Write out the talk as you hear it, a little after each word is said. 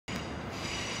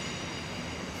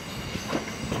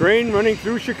Train running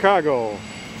through Chicago.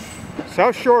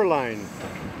 South Shoreline.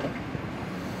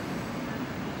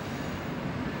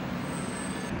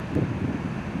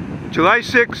 July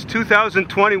 6,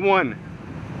 2021.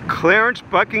 Clarence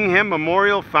Buckingham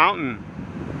Memorial Fountain.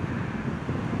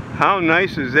 How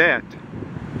nice is that?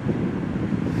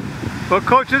 Well,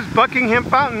 Coach, this is Buckingham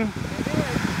Fountain. It is.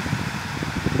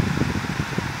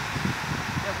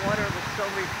 That water was so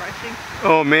refreshing.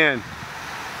 Oh man.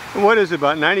 What is it,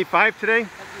 about 95 today? At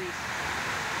least.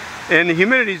 And the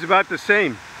humidity is about the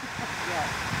same. Yeah.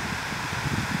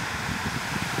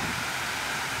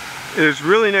 It is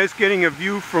really nice getting a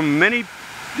view from many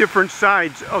different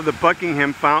sides of the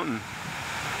Buckingham Fountain.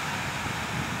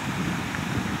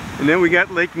 And then we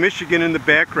got Lake Michigan in the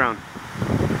background.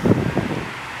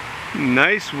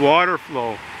 Nice water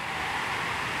flow.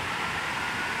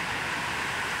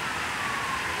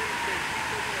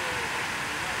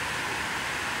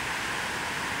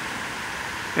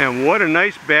 And what a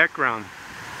nice background.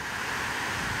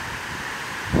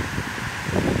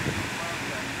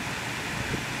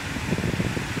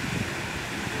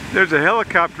 There's a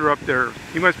helicopter up there.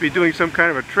 He must be doing some kind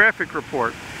of a traffic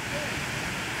report.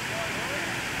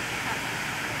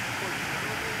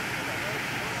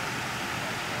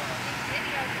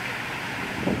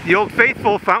 The Old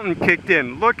Faithful fountain kicked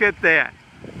in. Look at that.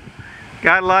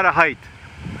 Got a lot of height.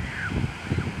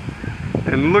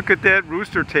 And look at that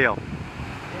rooster tail.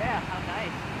 Yeah, how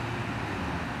nice.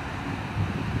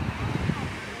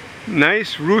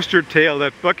 Nice rooster tail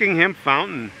at Buckingham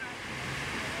Fountain.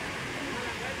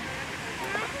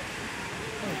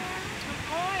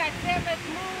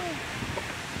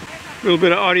 A little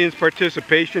bit of audience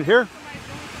participation here.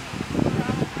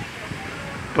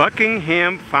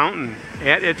 Buckingham Fountain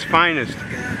at its finest.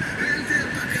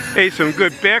 Hey, some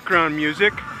good background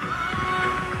music.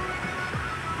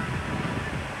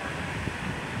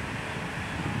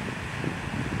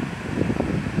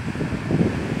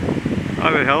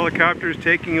 Other helicopters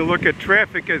taking a look at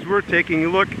traffic as we're taking a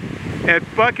look at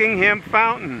Buckingham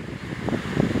Fountain.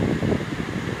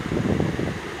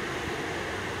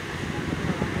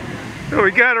 So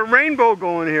we got a rainbow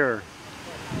going here.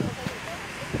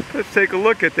 Let's take a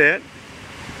look at that.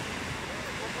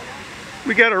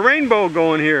 We got a rainbow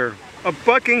going here. A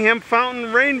Buckingham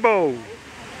Fountain rainbow.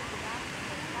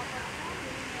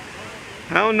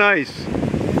 How nice.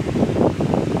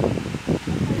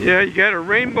 Yeah, you got a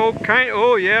rainbow kind.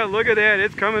 Oh yeah, look at that.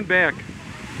 It's coming back.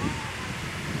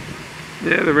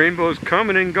 Yeah, the rainbow's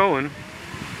coming and going.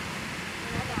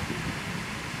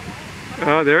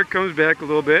 Oh, there it comes back a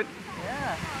little bit.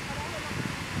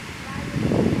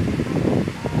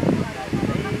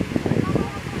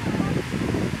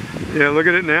 Yeah, look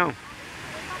at it now. You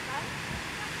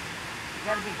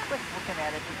gotta be quick looking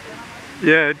at it.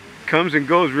 Yeah, it comes and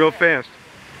goes real fast.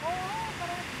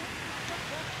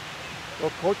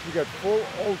 Well, Coach, we got full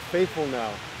Old Faithful now.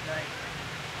 Nice.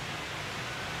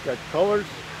 Got colors.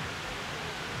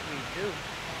 We do.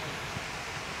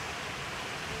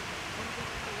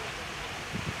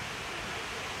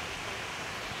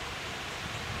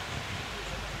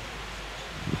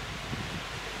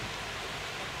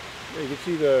 You can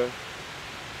see the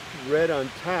red on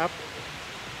top,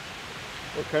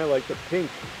 or kind of like the pink.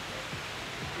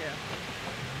 Yeah.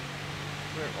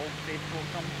 Where Old Faithful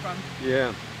comes from.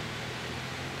 Yeah.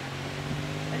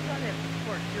 I saw that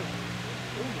before too.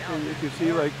 Ooh, now And you can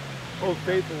see like Old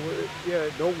Faithful, yeah,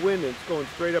 no wind, it's going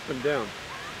straight up and down.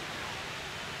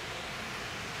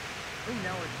 Ooh,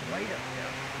 now it's light up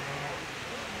there.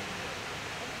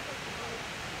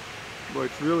 Boy,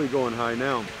 it's really going high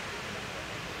now.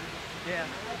 Yeah.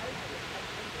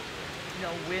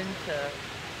 No wind to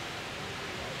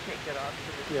take it off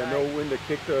to the Yeah, side. no wind to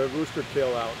kick the rooster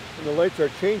tail out. And the lights are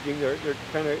changing. They're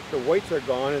kind of, the whites are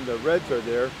gone and the reds are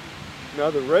there. Now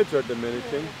the reds are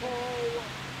diminishing.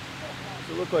 Does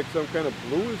it look like some kind of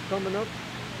blue is coming up?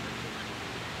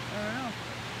 I don't know.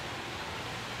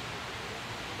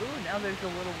 Ooh, now there's a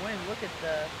little wind. Look at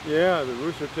the... Yeah, the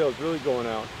rooster tail is really going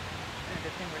out.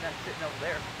 Good thing we're not sitting over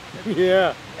there.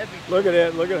 Yeah, That'd be look at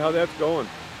that. Look at how that's going.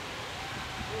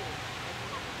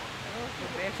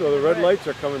 So the red lights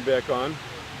are coming back on.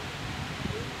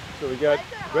 So we got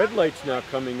red lights now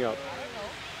coming up.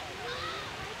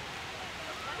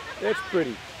 That's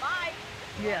pretty.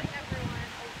 Yeah.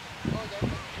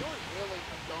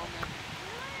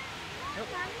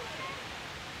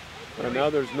 And now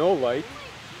there's no light.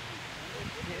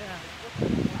 Yeah.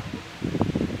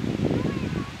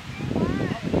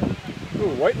 Ooh,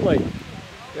 white light.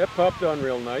 That popped on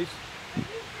real nice.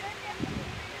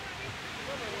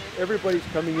 Everybody's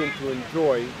coming in to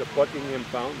enjoy the Buckingham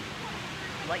Fountain.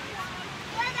 Lights.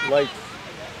 Lights.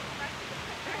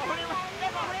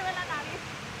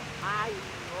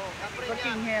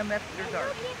 Buckingham after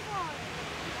dark.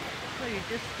 So you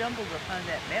just stumbled upon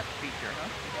that map feature, huh?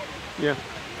 Yeah. It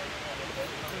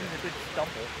was a good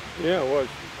stumble. Yeah, it was.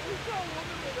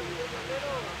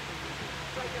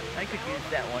 I could use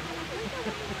that one.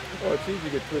 Oh, it's easy to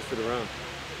get twisted around.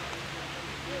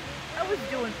 I was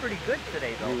doing pretty good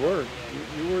today, though. You were.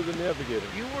 You were the navigator.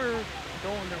 You were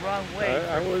going the wrong way.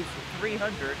 I was.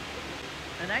 300,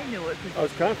 and I knew it. I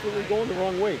was constantly going the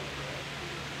wrong way.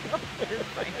 It's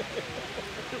fine.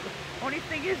 Only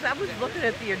thing is, I was looking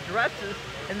at the addresses,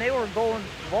 and they were going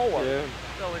lower. Yeah.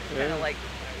 So it's kind of like,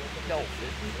 no,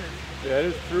 this isn't. That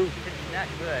is true. It's not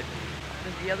good.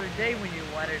 Because the other day when you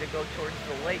wanted to go towards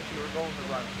the lake, you were going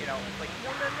the wrong. You know, it's like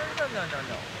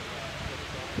no.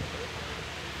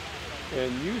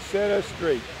 And you set us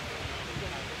straight.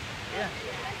 Yeah.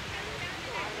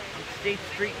 State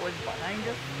Street was behind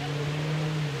us.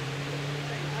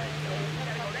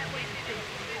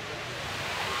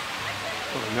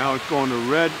 Oh, now it's going to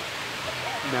red,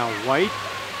 now white,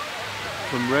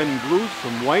 some red and blue,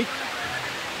 some white.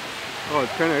 Oh,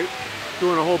 it's kind of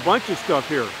doing a whole bunch of stuff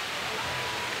here.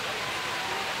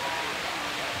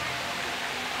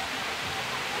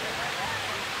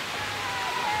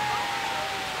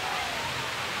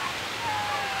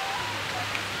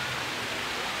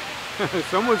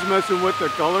 Someone's messing with the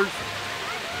colors.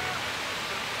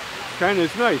 Kind of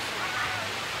is nice.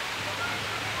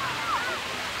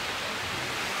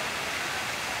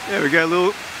 Yeah, we got a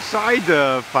little side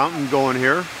fountain going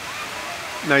here.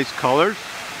 Nice colors.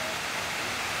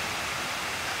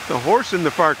 The horse in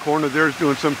the far corner there is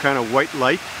doing some kind of white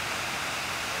light.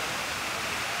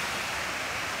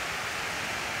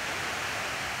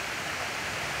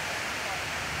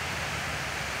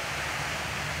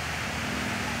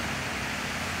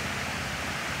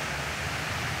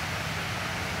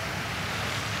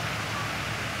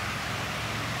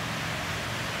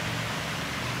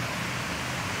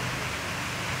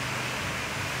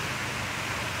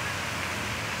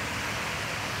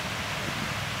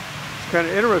 Kind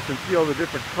of interesting to see all the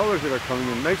different colors that are coming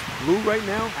in. Nice blue right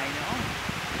now. I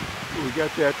know. We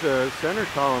got that center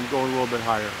column going a little bit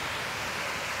higher.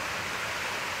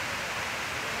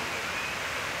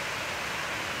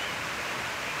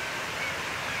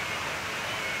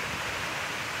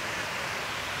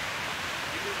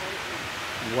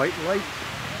 White light,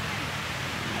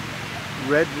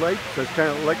 red light, so it's kind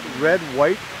of like red,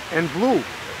 white, and blue.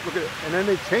 Look at it, and then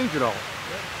they change it all.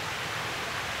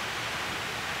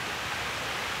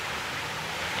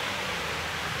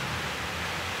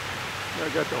 I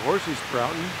got the horses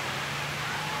sprouting.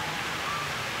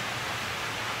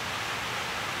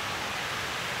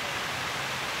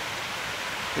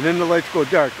 And then the lights go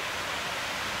dark.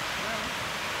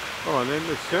 Oh, and then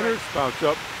the center spouts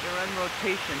up. They're on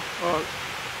rotation. Oh.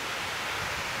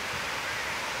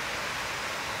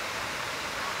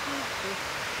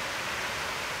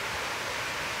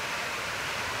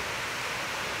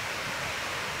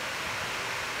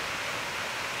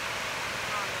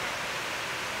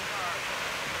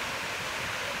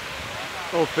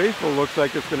 Oh, Faithful looks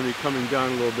like it's going to be coming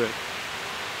down a little bit.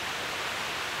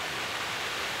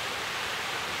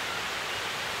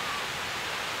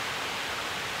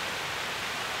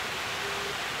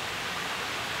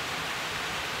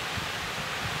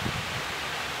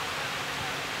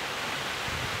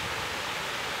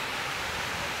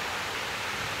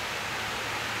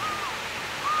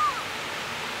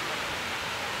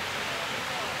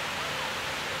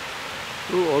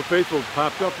 Ooh, Old Faithful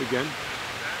popped up again.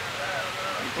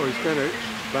 Oh, he's kind of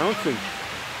bouncing.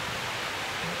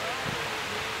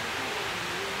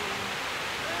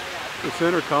 The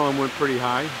center column went pretty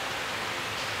high.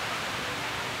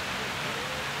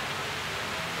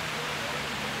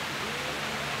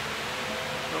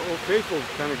 Old Faithful's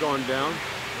kind of gone down,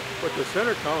 but the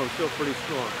center column's still pretty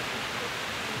strong.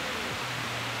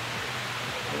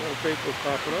 Old Faithful's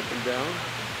popping up and down.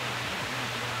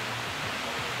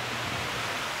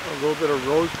 A little bit of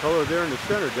rose color there in the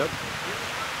center, Deb.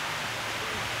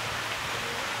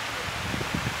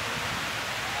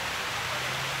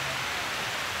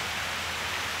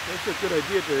 That's a good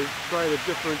idea to try a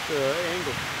different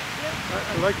angle.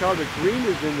 I like how the green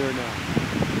is in there now.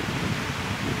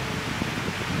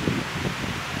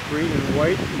 Green and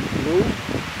white and blue.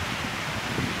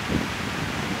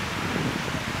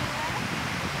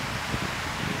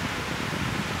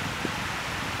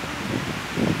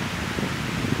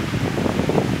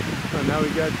 And now we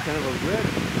got kind of a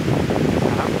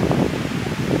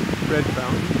red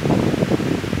fountain.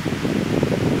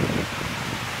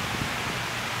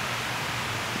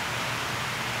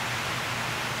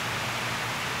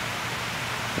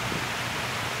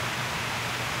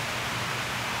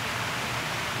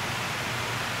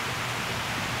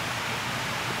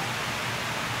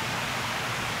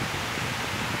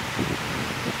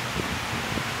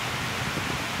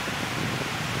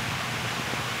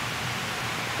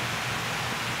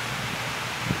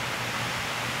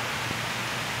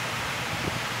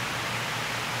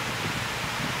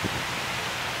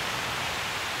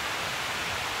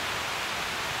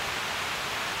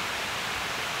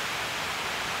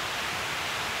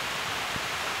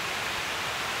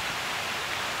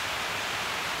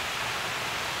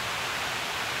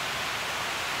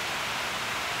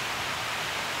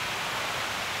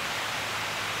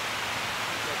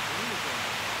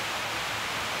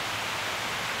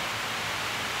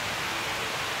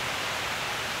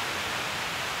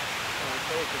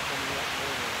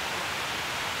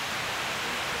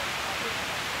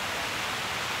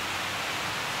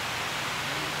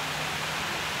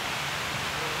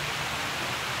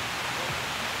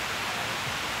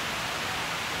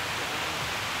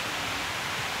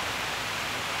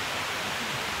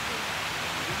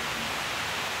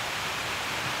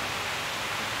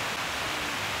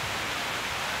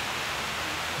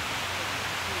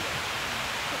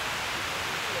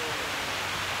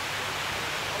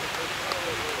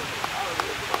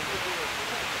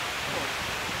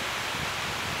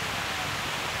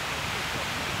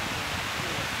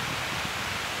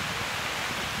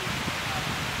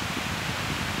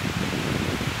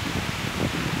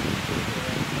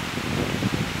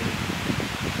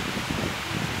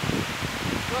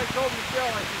 I told Michelle,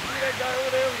 I said, see that guy over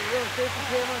there with the real safety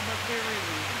camera? It must be a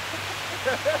reason.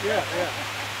 Yeah, yeah.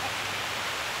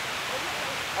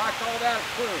 I call that a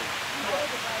clue.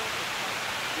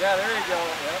 Yeah, there you go.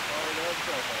 Yep, oh, that's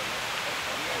so funny.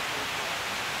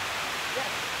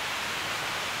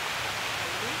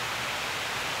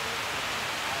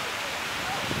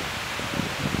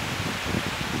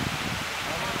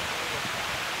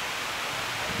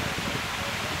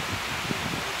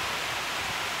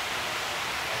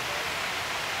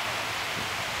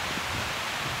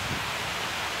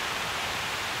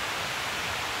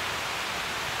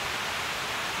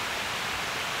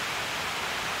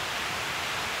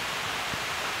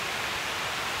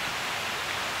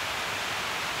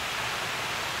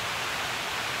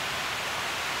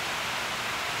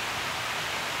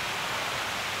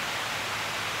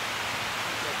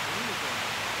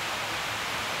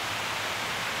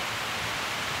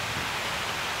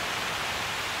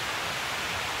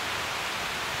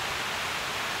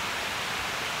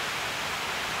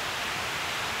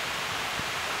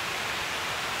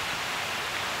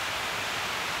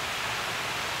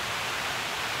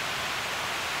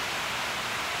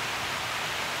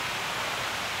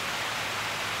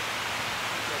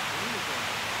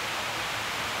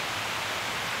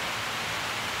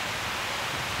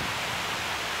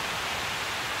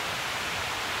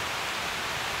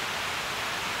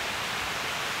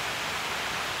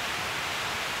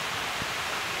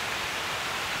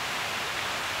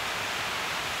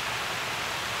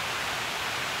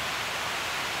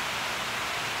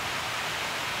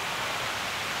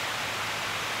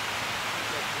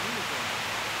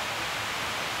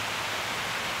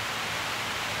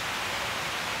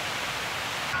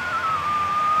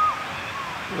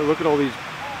 Look at all these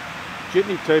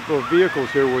jitney type of vehicles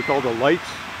here with all the lights.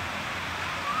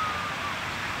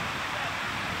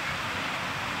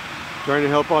 Trying to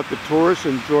help out the tourists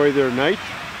enjoy their night.